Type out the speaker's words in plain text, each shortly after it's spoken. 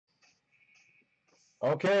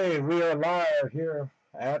Okay, we are live here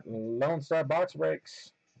at Lone Star Box Breaks.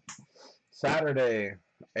 Saturday,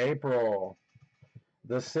 April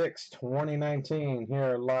the 6th, 2019,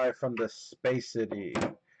 here live from the Space City.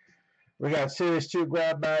 We got Series 2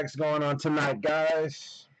 grab bags going on tonight,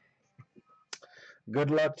 guys. Good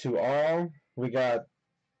luck to all. We got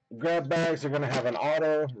grab bags are going to have an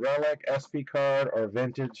auto, relic, SP card, or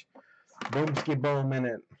vintage boomski boom in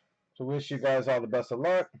it. So wish you guys all the best of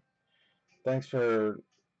luck. Thanks for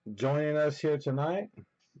joining us here tonight.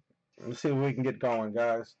 Let's see if we can get going,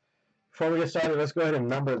 guys. Before we get started, let's go ahead and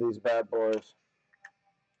number these bad boys.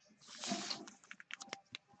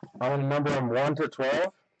 I want to number them 1 to 12.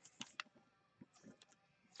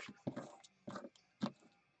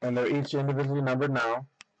 And they're each individually numbered now.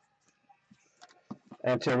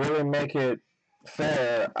 And to really make it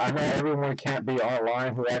fair, I know everyone can't be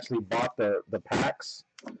online who actually bought the packs.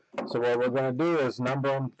 So what we're going to do is number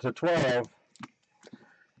them to 12.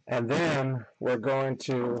 And then we're going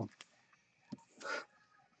to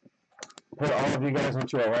put all of you guys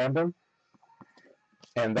into a random.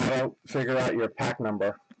 And that'll figure out your pack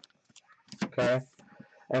number. Okay?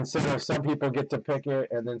 And so some people get to pick it,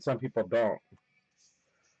 and then some people don't.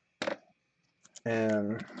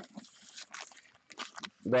 And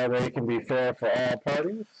that way it can be fair for all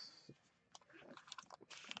parties.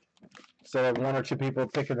 So of one or two people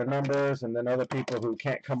picking the numbers, and then other people who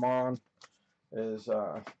can't come on is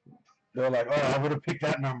they're like, oh, I would have picked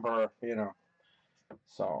that number, you know.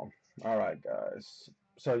 So, all right, guys.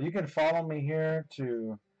 So you can follow me here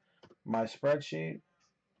to my spreadsheet,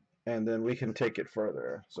 and then we can take it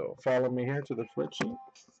further. So follow me here to the spreadsheet.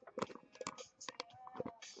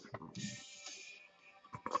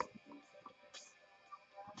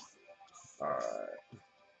 All right.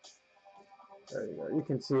 There you go. You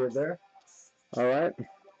can see it there. All right.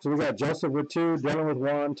 So we got Joseph with 2, Dylan with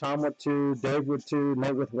 1, Tom with 2, Dave with 2,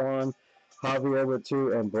 Nate with 1, Javier with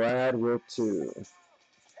 2, and Brad with 2.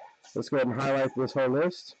 Let's go ahead and highlight this whole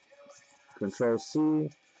list. Control C.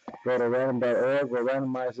 Go to random.org. We'll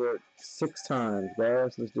randomize it 6 times,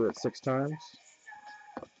 guys. Let's do it 6 times.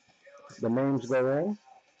 The names go in.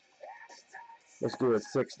 Let's do it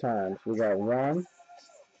 6 times. We got 1,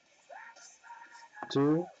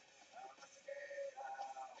 2,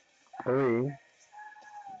 3,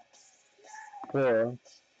 4,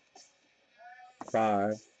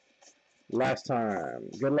 5. Last time.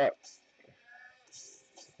 Good luck.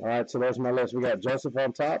 All right, so there's my list. We got Joseph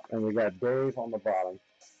on top, and we got Dave on the bottom.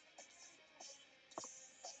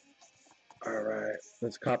 All right,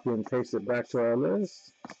 let's copy and paste it back to our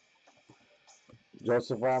list.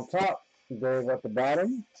 Joseph on top, Dave at the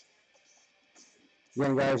bottom.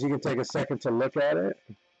 Again, guys, you can take a second to look at it.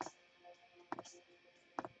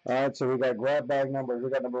 All right, so we got grab bag numbers. We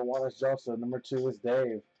got number 1 is Joseph, number 2 is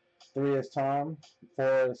Dave, 3 is Tom,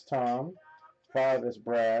 4 is Tom, 5 is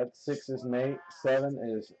Brad, 6 is Nate, 7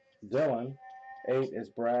 is Dylan, 8 is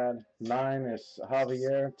Brad, 9 is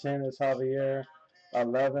Javier, 10 is Javier,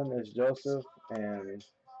 11 is Joseph, and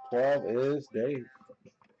 12 is Dave.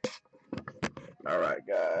 All right,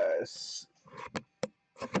 guys.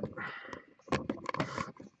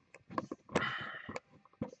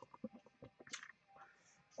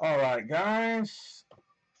 All right, guys.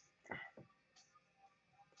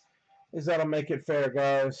 That'll make it fair,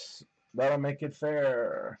 guys. That'll make it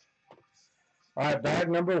fair. All right, bag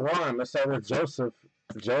number 1. Let's start with Joseph.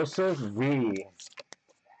 Joseph V.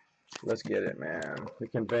 Let's get it, man. We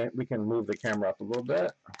can move the camera up a little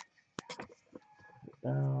bit.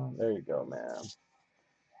 There you go, man.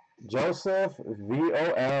 Joseph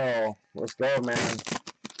VOL. Let's go, man.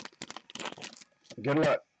 Good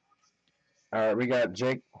luck. All right, we got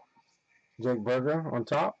Jake Berger on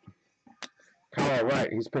top. Kyle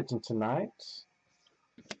Wright, he's pitching tonight.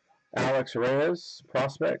 Alex Reyes,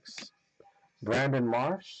 prospects. Brandon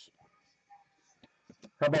Marsh.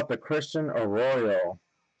 How about the Christian Arroyo?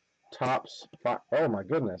 Tops. Oh, my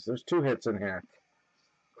goodness. There's 2 hits in here.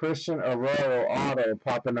 Christian Arroyo auto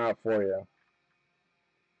popping out for you.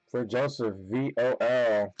 For Joseph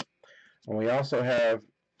VOL. And we also have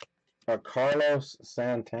a Carlos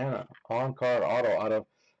Santana on-card auto out of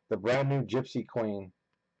the brand new Gypsy Queen.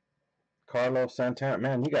 Carlos Santana.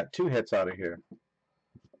 Man, you got 2 hits out of here.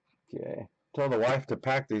 Okay. Told the wife to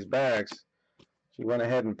pack these bags. She went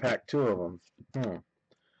ahead and packed 2 of them.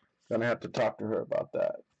 Gonna have to talk to her about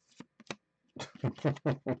that.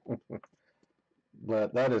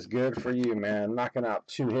 But that is good for you, man. Knocking out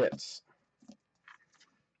 2 hits.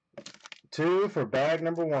 2 for bag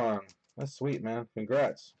number 1. That's sweet, man.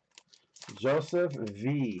 Congrats. Joseph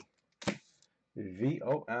V.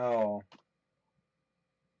 VOL.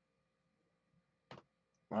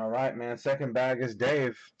 All right, man. Second bag is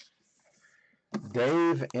Dave.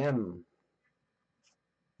 Dave M.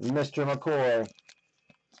 Mr. McCoy.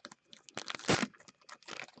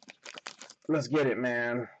 Let's get it,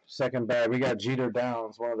 man. Second bag. We got Jeter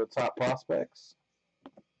Downs, one of the top prospects.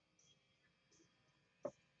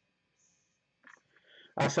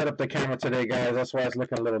 I set up the camera today, guys. That's why it's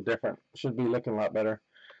looking a little different. Should be looking a lot better.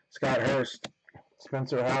 Scott Hurst.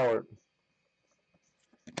 Spencer Howard.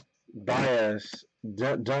 Baez.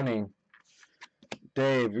 Dunning.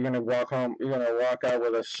 Dave, you're gonna walk home. You're gonna walk out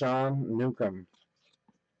with a Sean Newcomb.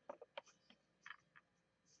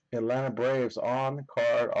 Atlanta Braves on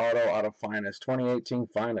card auto out of finest 2018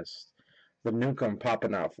 finest. The Newcomb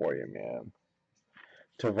popping out for you, man.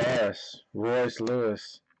 Tavares, Royce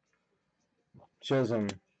Lewis, Chisholm,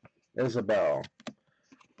 Isabel,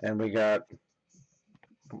 and we got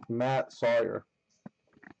Matt Sawyer.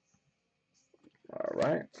 All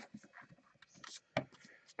right.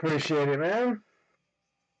 Appreciate it, man.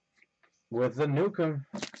 With the Newcomb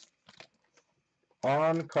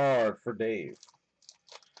on card for Dave.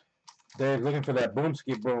 Dave looking for that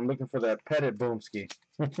Boomski boom, looking for that Pettit Boomski.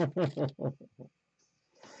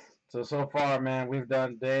 So far, man, we've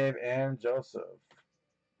done Dave and Joseph.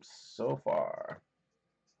 So far.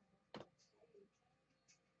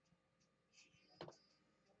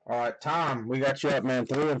 All right, Tom, we got you up, man.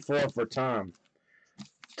 3 and 4 for Tom.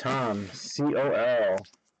 Tom, C-O-L.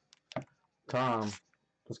 Tom,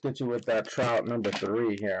 let's get you with that Trout number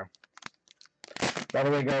 3 here. By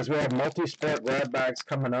the way, guys, we have multi-sport grab bags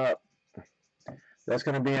coming up. That's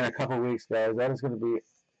going to be in a couple weeks, guys. That is going to be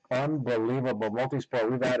unbelievable.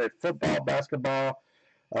 Multi-sport. We've added football, basketball,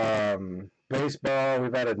 baseball.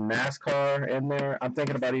 We've added NASCAR in there. I'm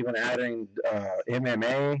thinking about even adding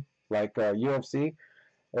MMA, like UFC.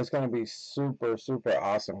 It's going to be super, super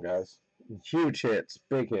awesome, guys. Huge hits,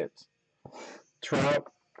 big hits. Trout,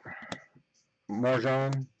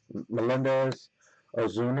 Marjan, Melendez,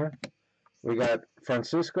 Ozuna. We got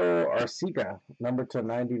Francisco Arcega, number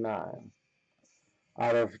 299.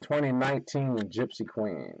 Out of 2019 Gypsy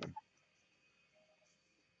Queen.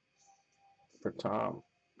 For Tom.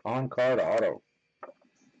 On card auto.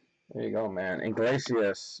 There you go, man.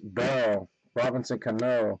 Iglesias, Bell, Robinson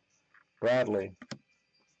Cano, Bradley,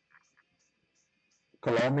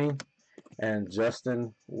 Colomi, and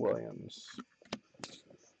Justin Williams.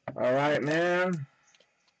 All right, man.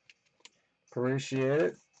 Appreciate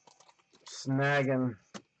it. Snagging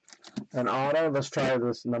an auto. Let's try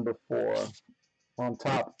this number 4. On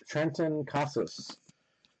top, Trenton Casas.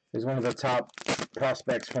 He's one of the top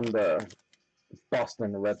prospects from the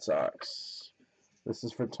Boston Red Sox. This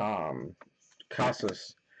is for Tom.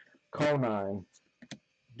 Casas, Conine,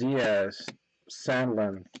 Diaz,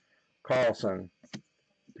 Sandlin, Carlson,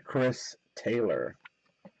 Chris Taylor.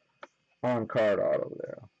 On card auto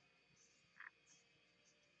there.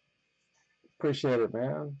 Appreciate it,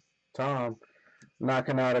 man. Tom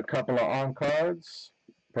knocking out a couple of on cards.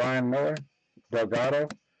 Brian Miller, Delgado,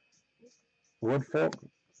 Woodfolk,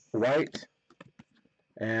 White,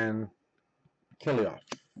 and Killioff.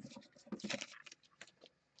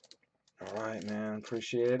 All right, man.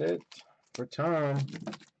 Appreciate it. For Tom.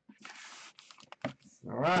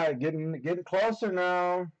 All right, getting closer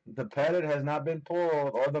now. The Pettit has not been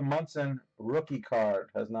pulled, or the Munson rookie card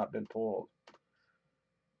has not been pulled.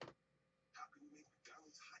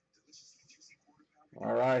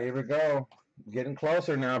 All right, here we go. Getting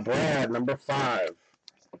closer now. Brad, number 5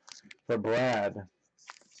 for Brad.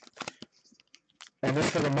 And then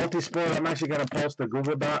for the multi-sport, I'm actually going to post the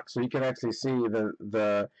Google Doc so you can actually see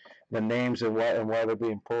the names and why they're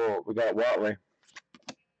being pulled. We got Watley.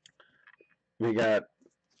 We got,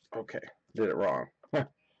 okay, did it wrong.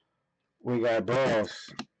 We got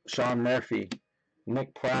Burroughs, Sean Murphy,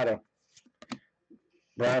 Nick Prada,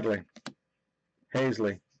 Bradley,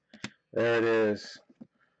 Hazley. There it is.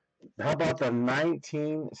 How about the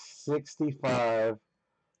 1965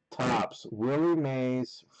 tops? Willie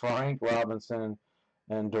Mays, Frank Robinson,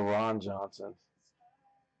 and Deron Johnson.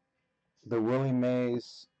 The Willie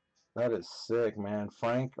Mays, that is sick, man.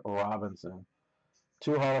 Frank Robinson.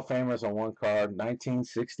 2 Hall of Famers on 1 card.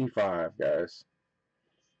 1965, guys.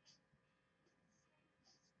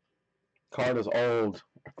 Card is old.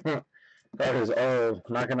 Card is old.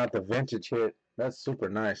 Knocking out the vintage hit. That's super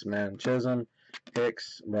nice, man. Chisholm,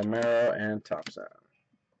 Hicks, Romero, and Thompson.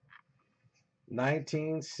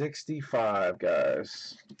 1965,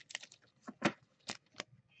 guys.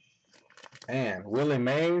 And Willie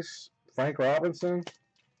Mays, Frank Robinson.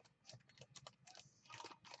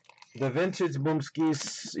 The vintage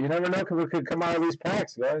Boomskis, you never know, because it could come out of these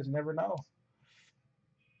packs, guys. You never know.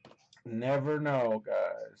 Never know, guys.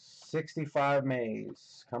 65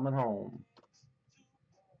 Mays coming home.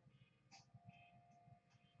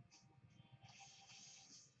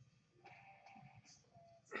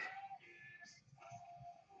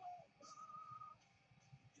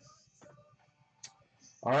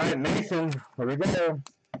 All right, Nathan, here we go.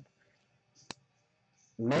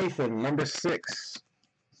 Nathan, number 6.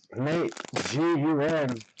 Nate,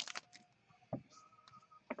 G-U-N.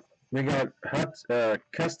 We got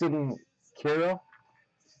Custon Kiro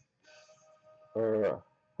or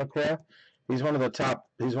Hukra. He's one of the top.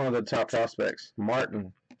 He's one of the top prospects.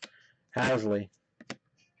 Martin, Hasley,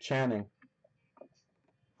 Channing,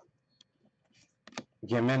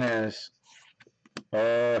 Jimenez.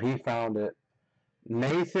 Oh, he found it.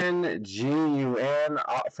 Nathan G-U-N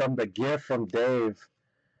from the gift from Dave.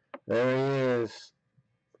 There he is.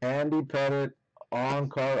 Andy Pettit on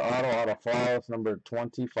card auto flawless number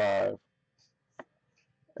 25.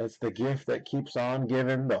 It's the gift that keeps on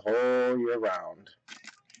giving the whole year round.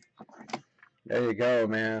 There you go,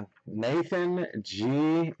 man. Nathan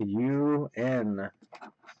G-U-N.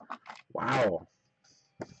 Wow.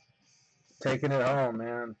 Taking it home,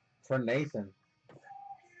 man. For Nathan.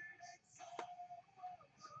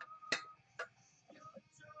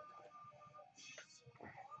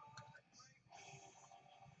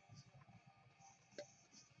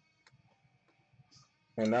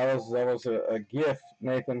 And that was a gift,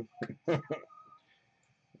 Nathan. That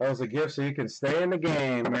was a gift so you can stay in the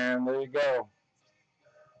game, man. There you go.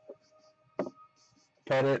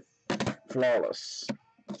 Pettit flawless.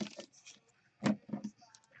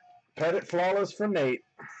 Pettit flawless for Nate.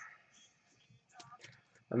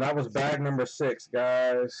 And that was bag number 6,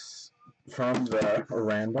 guys, from the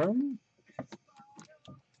random.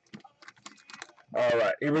 All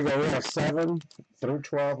right, here we go. We have 7 through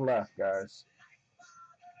 12 left, guys.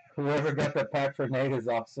 Whoever got that pack for Nate is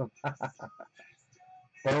awesome.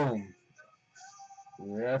 Boom.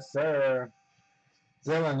 Yes, sir.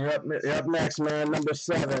 Dylan, you're up next, man. Number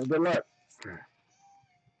 7. Good luck.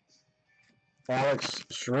 Alex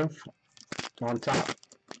Shrimp on top.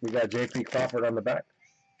 We got J.P. Crawford on the back.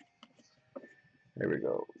 There we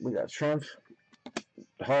go. We got Shrimp,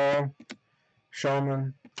 Hall,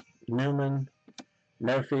 Showman, Newman,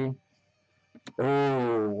 Murphy.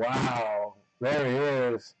 Oh, wow. There he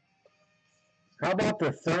is. How about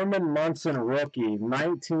the Thurman Munson rookie,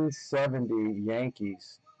 1970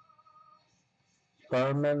 Yankees?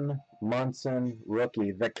 Thurman Munson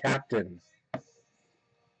rookie, the captain.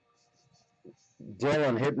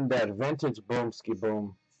 Dylan hitting that vintage boomski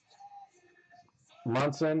boom.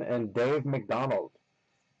 Munson and Dave McDonald.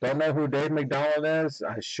 Don't know who Dave McDonald is?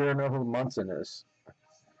 I sure know who Munson is.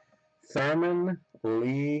 Thurman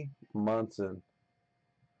Lee Munson.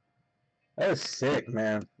 That is sick,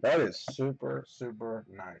 man. That is super, super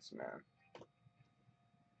nice, man.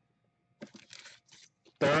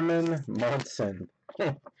 Thurman Munson,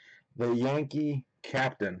 the Yankee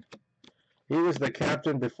captain. He was the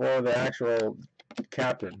captain before the actual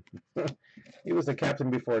captain. He was the captain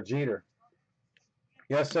before Jeter.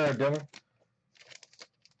 Yes, sir, Dylan.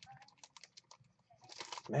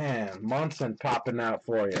 Man, Munson popping out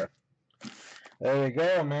for you. There you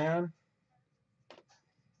go, man.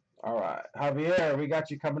 All right. Javier, we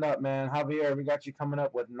got you coming up, man. Javier, we got you coming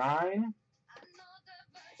up with 9.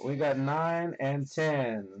 We got 9 and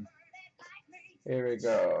 10. Here we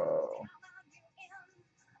go.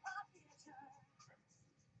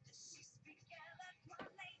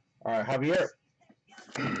 All right, Javier.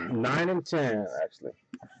 9 and 10, actually.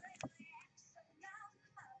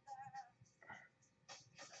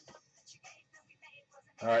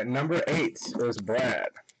 All right, number 8 is Brad.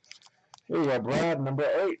 Here you go, Brad, number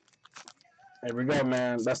 8. There we go,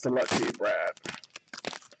 man. Best of luck to you, Brad.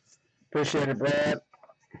 Appreciate it, Brad.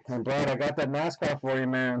 And Brad, I got that NASCAR for you,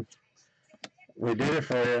 man. We did it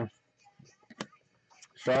for you.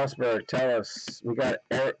 Strasburg, tell us. We got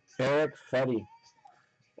Eric Fetty,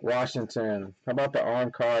 Washington. How about the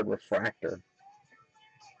on-card refractor?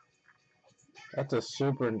 That's a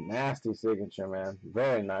super nasty signature, man.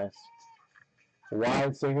 Very nice.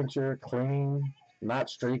 Wide signature, clean,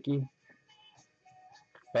 not streaky.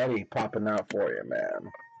 Fetty popping out for you, man.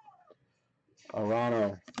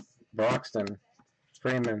 Arano, Broxton,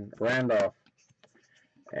 Freeman, Randolph,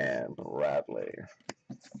 and Bradley.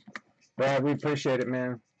 Brad, we appreciate it,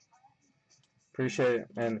 man. Appreciate it.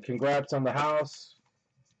 And congrats on the house.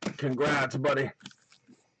 Congrats, buddy.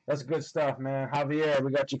 That's good stuff, man. Javier,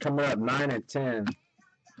 we got you coming up 9 and 10.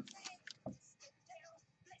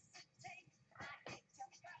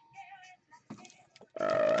 All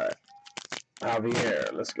right.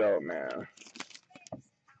 Javier, let's go, man.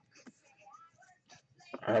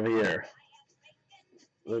 Javier.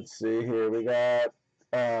 Let's see here. We got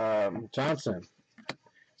Johnson,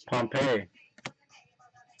 Pompey,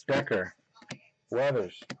 Decker,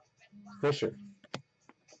 Weathers, Fisher.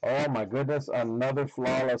 Oh my goodness, another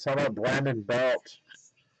flawless. How about Brandon Belt?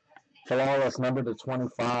 Flawless number to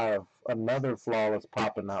 25. Another flawless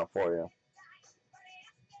popping out for you.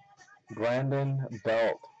 Brandon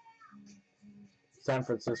Belt, San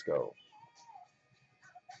Francisco.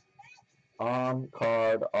 On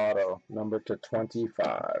card auto, number to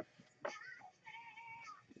 25.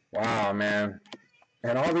 Wow, man.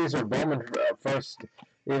 And all these are Bowman first,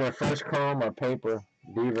 either first chrome or paper.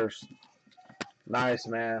 Beavers. Nice,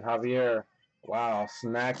 man. Javier. Wow,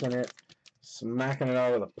 smacking it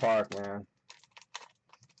out of the park, man.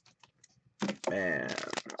 Man,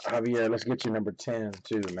 Javier, let's get you number 10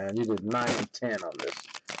 too, man. You did 9 and 10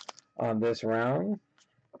 on this round.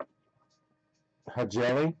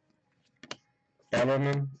 Hajeli,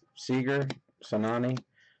 Ellerman, Seager, Sonani,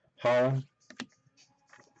 Holland.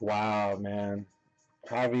 Wow, man.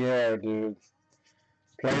 Javier, dude.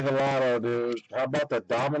 Play the lotto, dude. How about the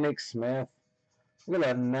Dominic Smith? Look at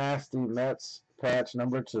that nasty Mets patch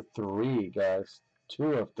number to 3, guys.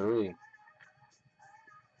 2 of 3.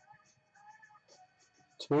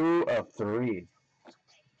 2 of 3.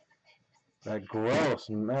 That gross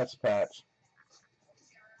Mets patch.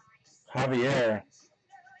 Javier.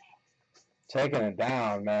 Taking it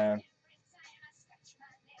down, man.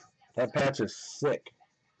 That patch is sick.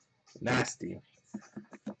 Nasty.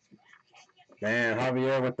 Man,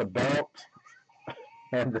 Javier with the belt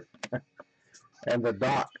and the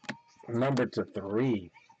dock number to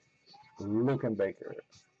 3. Luke Baker.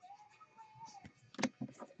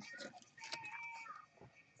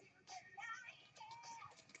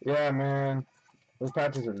 Yeah, man. Those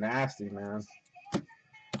patches are nasty, man.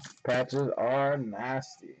 Patches are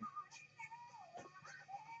nasty.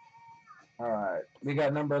 All right. We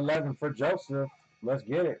got number 11 for Joseph. Let's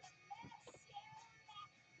get it.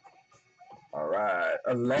 All right.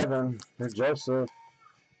 11 for Joseph.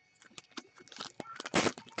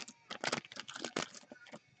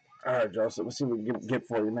 All right, Joseph. Let's see what we can get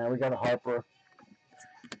for you, man. We got a Harper,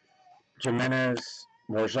 Jimenez,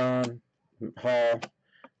 Morjan, Hall,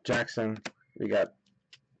 Jackson. We got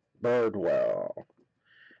Birdwell.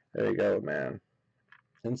 There you go, man.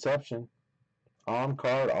 Inception. On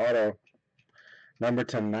card auto. Number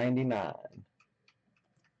to 99.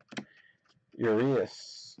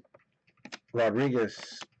 Urias,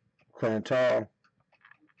 Rodriguez, Clental,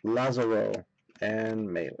 Lazaro, and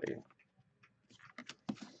Maley.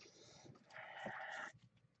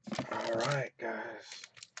 All right, guys.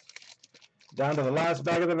 Down to the last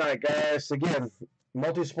bag of the night, guys. Again,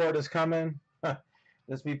 multi-sport is coming.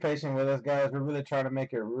 Just be patient with us, guys. We're really trying to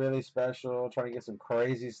make it really special, trying to get some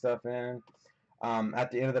crazy stuff in.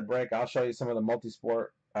 At the end of the break, I'll show you some of the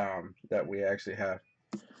multi-sport that we actually have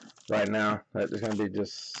right now. That is going to be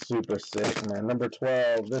just super sick, man. Number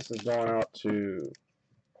 12, this is going out to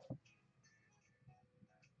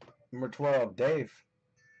number 12, Dave.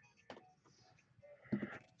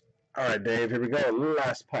 All right, Dave, here we go.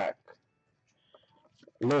 Last pack.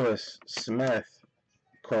 Lewis, Smith,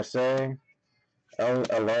 Corsair,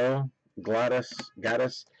 Elo,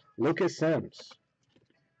 Gaddis, Lucas Sims.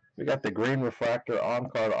 We got the green refractor on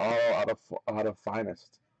card auto out of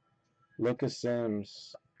Finest. Lucas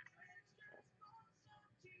Sims.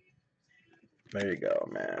 There you go,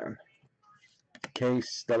 man.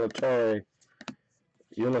 Case Stellatori,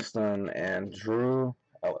 Euliston, and Drew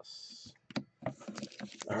Ellis.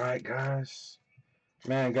 All right, guys.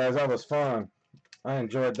 Man, guys, that was fun. I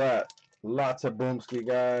enjoyed that. Lots of Boomski,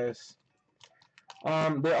 guys.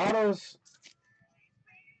 The autos.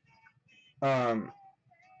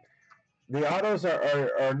 The autos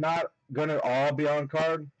are not gonna all be on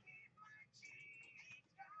card.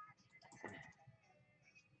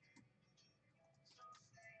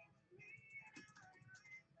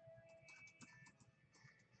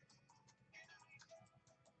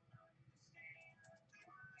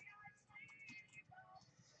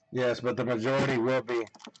 Yes, but the majority will be.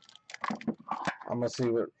 I'm gonna see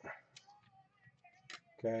what.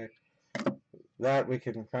 Okay, that we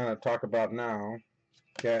can kind of talk about now.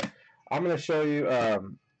 Okay, I'm gonna show you.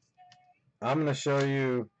 I'm gonna show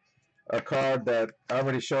you a card that I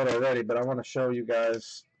already showed already, but I want to show you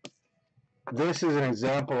guys. This is an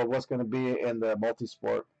example of what's going to be in the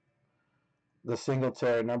multisport. The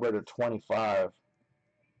Singletary number to 25.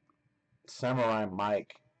 Samurai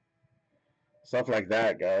Mike. Stuff like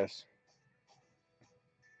that, guys.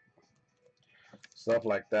 Stuff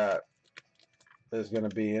like that is going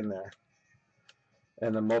to be in there.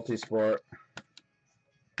 In the multisport.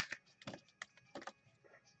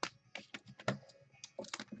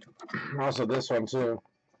 Also, this one too.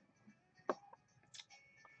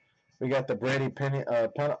 We got the Brady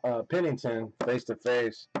Pennington face to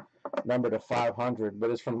face, number to 500, but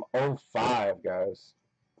it's from 05, guys.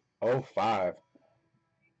 05.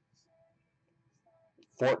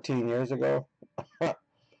 14 years ago.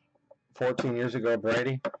 14 years ago,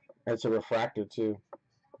 Brady. It's a refractor too.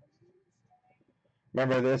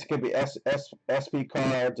 Remember, this could be SP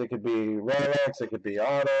cards. It could be Rolex. It could be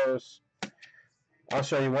autos. I'll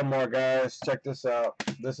show you one more, guys. Check this out.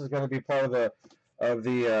 This is going to be part of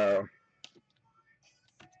the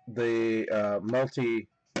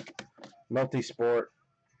multi-sport.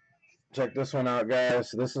 Check this one out,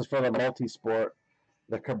 guys. This is for the multi-sport.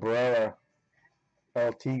 The Cabrera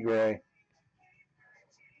LT Gray.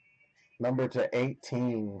 Number to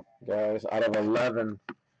 18, guys. Out of 11.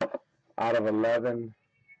 Out of 11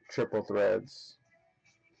 triple threads.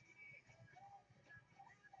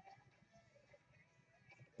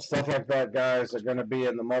 Stuff like that, guys, are going to be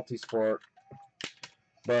in the multi-sport.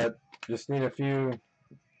 But just need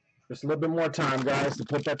just a little bit more time, guys, to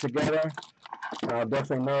put that together. I'll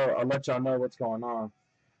definitely know. I'll let y'all know what's going on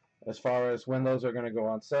as far as when those are going to go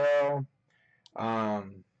on sale.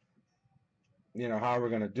 You know, how we're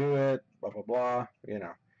going to do it, blah, blah, blah, you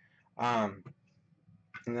know.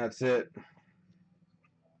 And that's it.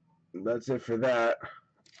 That's it for that.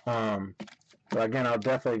 But again, I'll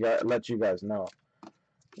definitely let you guys know.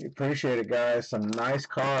 Appreciate it, guys. Some nice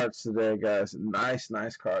cards today, guys. Nice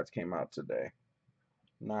cards came out today.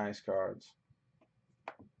 Nice cards.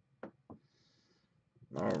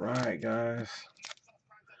 All right, guys.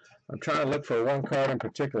 I'm trying to look for one card in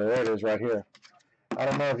particular. There it is right here. I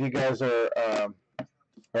don't know if you guys are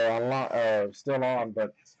still on,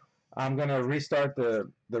 but I'm going to restart the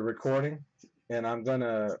recording, and I'm going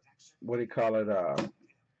to,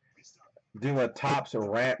 do a Topps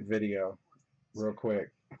rant video real quick.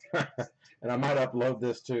 And I might upload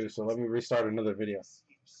this too, so let me restart another video.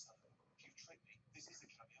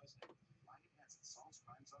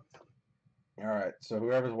 Alright, so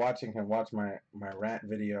whoever's watching can watch my rant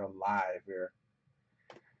video live here.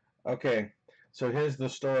 Okay, so here's the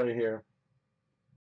story here.